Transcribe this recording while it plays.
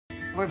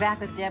We're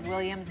back with Deb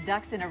Williams,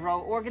 Ducks in a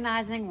Row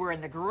Organizing. We're in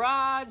the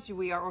garage.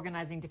 We are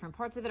organizing different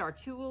parts of it, our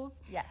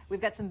tools. Yes.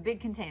 We've got some big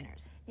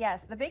containers.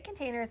 Yes, the big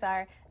containers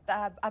are,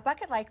 a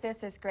bucket like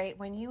this is great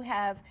when you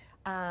have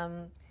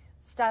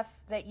stuff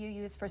that you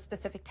use for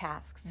specific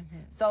tasks.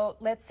 So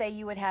let's say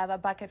you would have a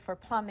bucket for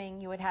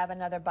plumbing, you would have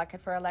another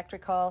bucket for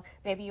electrical,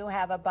 maybe you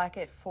have a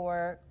bucket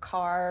for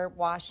car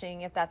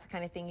washing, if that's the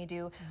kind of thing you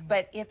do.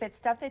 But if it's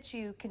stuff that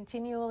you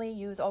continually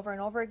use over and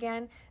over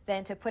again,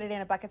 then to put it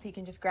in a bucket so you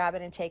can just grab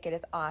it and take it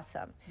is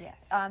awesome.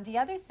 Yes. The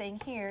other thing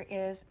here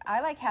is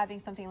I like having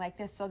something like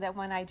this so that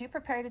when I do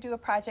prepare to do a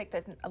project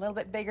that's a little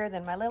bit bigger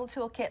than my little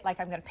toolkit, like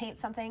I'm going to paint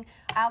something,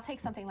 I'll take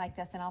something like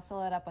this and I'll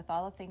fill it up with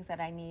all the things that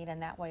I need,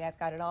 and that way I've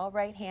got it all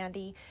right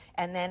handy,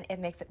 and then it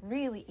makes it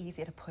really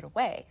easy to put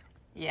away.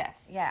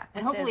 Yes. Yeah.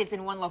 And hopefully it's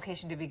in one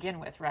location to begin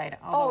with, right?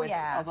 Although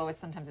although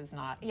sometimes it's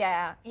not.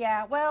 Yeah,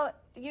 yeah. Well,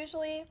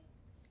 usually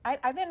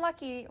I've been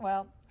lucky.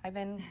 Well, I've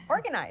been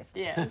organized.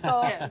 Yeah.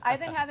 So I've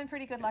been having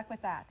pretty good luck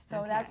with that.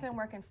 So that's been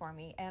working for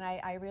me, and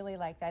I really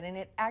like that. And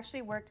it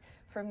actually worked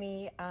for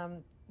me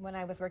when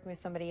I was working with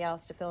somebody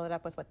else to fill it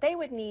up with what they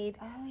would need.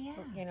 Oh, yeah.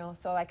 You know,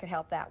 so I could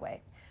help that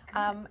way.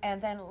 And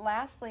then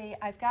lastly,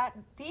 I've got,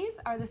 these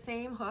are the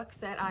same hooks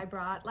that I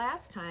brought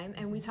last time,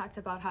 and we talked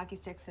about hockey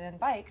sticks and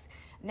bikes.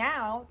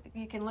 Now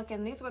you can look,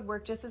 and these would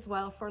work just as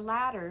well for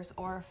ladders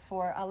or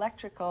for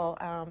electrical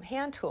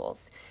hand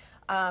tools.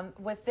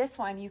 With this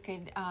one, you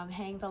could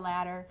hang the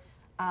ladder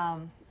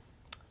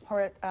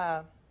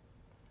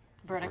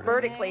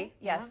vertically,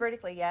 yes,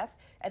 vertically, yes.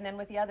 And then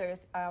with the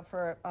others,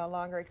 for a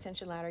longer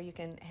extension ladder, you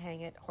can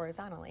hang it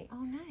horizontally.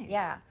 Oh, nice.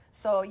 Yeah,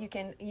 so you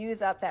can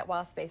use up that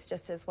wall space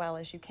just as well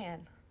as you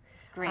can.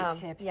 Great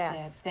tips, yes.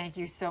 Deb. Thank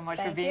you so much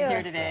for Thank being you.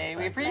 here today.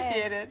 We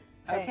appreciate it.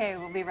 Thanks. Okay,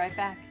 we'll be right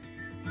back.